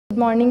Good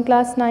morning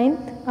class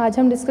 9th। आज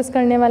हम discuss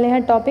करने वाले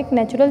हैं topic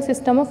natural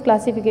system of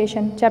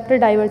classification chapter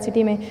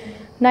diversity में।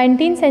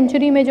 19th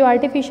सेंचुरी में जो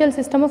आर्टिफिशियल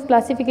सिस्टम ऑफ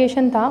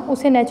क्लासिफिकेशन था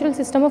उसे नेचुरल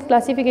सिस्टम ऑफ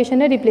क्लासिफिकेशन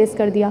ने रिप्लेस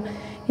कर दिया।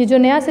 ये जो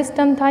नया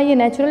सिस्टम था ये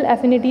नेचुरल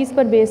एफिनिटीज़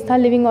पर बेस्ड था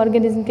लिविंग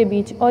ऑर्गेनिज्म के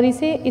बीच, और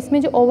इसमें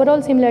जो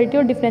ओवरऑल सिमिलरिटी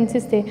और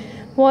डिफरेंसेस थे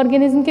वो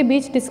ऑर्गेनिज्म के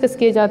बीच डिस्कस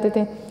किए जाते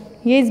थे।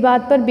 ये इस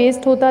बात पर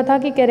बेस्ड होता था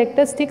कि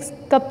कैरेक्टरिस्टिक्स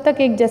कब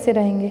तक एक जैसे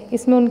रहेंगे।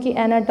 इसमें उनकी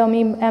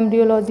एनाटॉमी,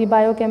 एम्ब्रियोलॉजी,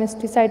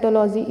 बायोकेमिस्ट्री,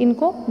 साइटोलॉजी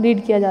इनको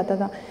रीड किया जाता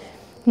था।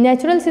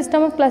 नेचुरल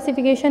सिस्टम ऑफ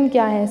क्लासिफिकेशन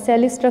क्या है?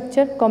 Cell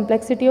structure,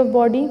 complexity of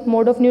body,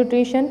 mode of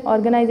nutrition,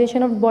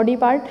 organisation of body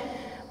part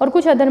और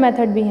कुछ अदर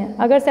मेथड भी हैं।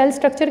 अगर सेल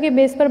स्ट्रक्चर के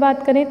बेस पर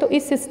बात करें तो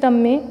इस सिस्टम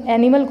में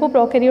एनिमल को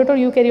प्रोकैरियोट और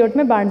यूकैरियोट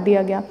में बांट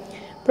दिया गया।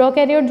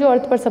 प्रोकैरियोट जो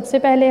अर्थ पर सबसे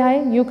पहले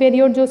आए,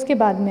 यूकैरियोट जो उसके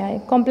बाद में आए।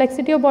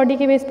 कॉम्प्लेक्सिटी ऑफ बॉडी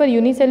के बेस पर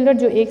यूनिसेलुलर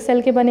जो एक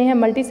सेल के बने हैं,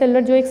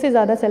 मल्टीसेलुलर जो एक से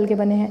ज़्यादा सेल के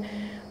बने हैं।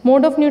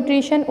 मोड ऑफ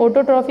न्यूट्रिशन,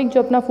 ऑटोट्रॉफिक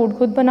जो अपना फूड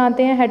खुद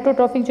बनाते हैं,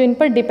 हेटरोट्रॉफिक जो इन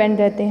पर डिपेंड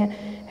रहते हैं।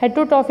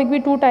 हेटरोट्रॉफिक भी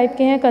 2 टाइप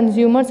के हैं,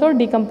 कंज्यूमर्स और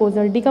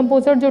डिकम्पोजर।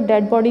 डिकम्पोजर जो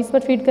डेड बॉडीज़ पर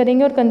फीड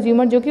करेंगे और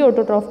कंज्यूमर जो कि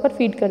ऑटोट्रॉफ पर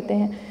फीड करते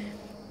हैं।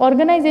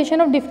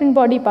 Organisation of different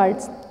body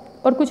parts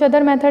और कुछ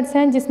अदर मेथड्स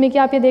हैं जिसमें कि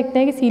आप ये देखते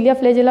हैं कि सीलिया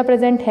फ्लैजेला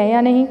प्रेजेंट है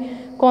या नहीं,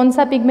 कौन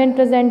सा पिगमेंट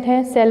प्रेजेंट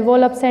है, सेल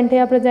वॉल एब्सेंट है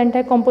या प्रेजेंट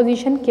है,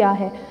 कॉम्पोजिशन क्या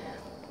है।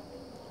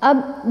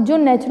 अब जो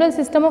नेचुरल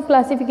सिस्टम ऑफ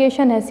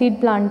क्लासिफिकेशन है सीड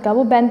प्लांट का,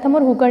 वो बेंथम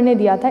और हुकर ने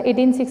दिया था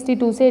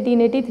 1862 से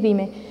 1883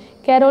 में।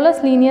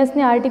 कैरोलस लीनियस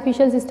ने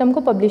आर्टिफिशियल सिस्टम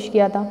को पब्लिश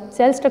किया था।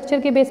 सेल स्ट्रक्चर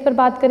के बेस पर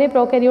बात करें,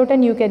 prokaryote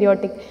and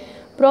eukaryotic.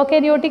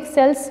 Prokaryotic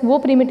cells वो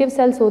प्रिमिटिव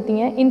सेल्स होती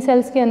हैं। इन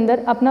सेल्स के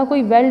अंदर अपना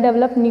कोई वेल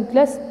डेवलप्ड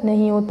न्यूक्लियस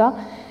नहीं होता।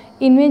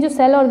 इनमें जो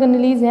सेल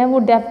ऑर्गेनेलीज हैं वो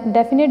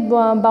डेफिनेट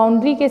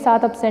बाउंड्री के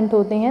साथ एब्सेंट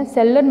होते हैं।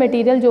 सेलुलर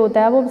मटेरियल जो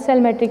होता है वो सेल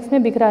मैट्रिक्स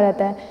में बिखरा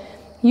रहता है।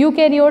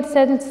 यूकैरियोट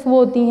सेल्स वो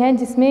होती हैं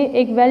जिसमें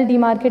एक वेल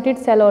डिमार्केटेड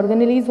सेल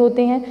ऑर्गेनेलीज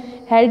होते हैं।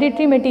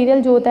 हेरिडिटरी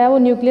मटेरियल जो होता है वो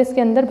न्यूक्लियस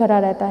के अंदर भरा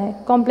रहता है।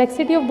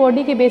 कॉम्प्लेक्सिटी ऑफ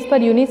बॉडी के बेस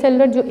पर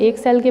यूनिसेलुलर जो एक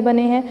सेल के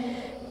बने हैं,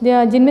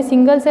 जिनमें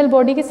सिंगल सेल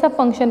बॉडी के सब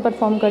फंक्शन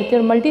परफॉर्म करते हैं,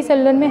 और मल्टी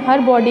सेलुलर में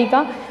हर बॉडी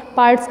का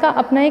पार्ट्स का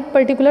अपना एक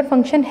पर्टिकुलर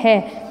फंक्शन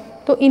है।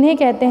 तो इन्हें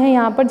कहते हैं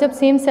यहाँ पर जब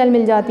सेम सेल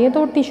मिल जाती है तो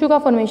वो टिश्यू का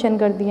फॉर्मेशन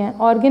करती हैं।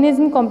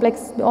 Organism,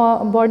 complex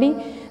body,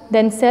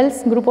 then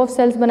sales, group of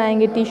sales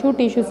बनाएंगे टिश्यू,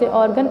 टिश्यू से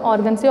ऑर्गन,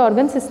 ऑर्गन से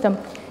organ system,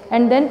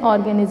 and then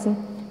organism.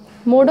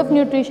 Mode of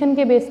nutrition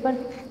के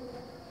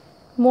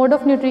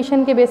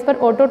बेस पर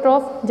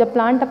ऑटोट्रॉफ, जब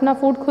प्लांट अपना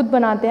फूड खुद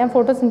बनाते हैं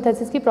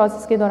फोटोसिंथेसिस की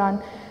प्रोसेस के दौरान।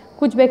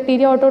 कुछ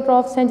बैक्टीरिया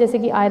ऑटोट्रॉफ्स हैं जैसे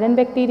कि आयरन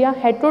बैक्टीरिया।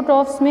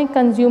 हेटरोट्रॉफ्स में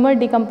कंज्यूमर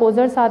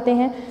डिकम्पोजर्स आते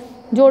हैं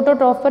जो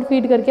ऑटोट्रॉफ पर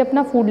फीड करके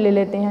अपना फूड ले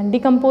लेते हैं।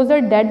 डिकम्पोजर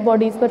डेड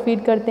बॉडीज़ पर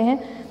फीड करते हैं।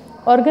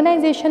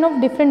 Organisation of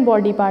different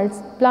body parts.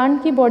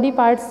 Plant की बॉडी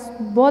पार्ट्स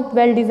बहुत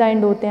वेल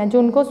डिज़ाइंड होते हैं जो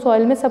उनको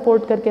सॉइल में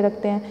सपोर्ट करके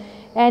रखते हैं।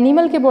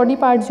 एनिमल के बॉडी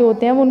पार्ट्स जो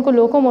होते हैं वो उनको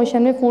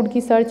लोकोमोशन में, फूड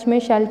की सर्च में,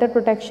 शेल्टर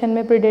प्रोटेक्शन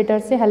में, प्रेडेटर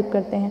से हेल्प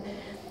करते हैं।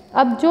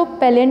 अब जो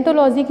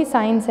पैलेंटोलॉजी की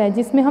साइंस है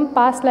जिसमें हम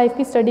पास्ट लाइफ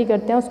की स्टडी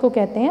करते हैं उसको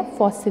कहते हैं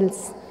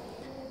फॉसिल्स।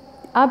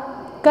 अब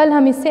कल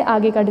हम इससे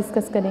आगे का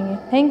डिस्कस करेंगे।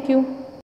 Thank you.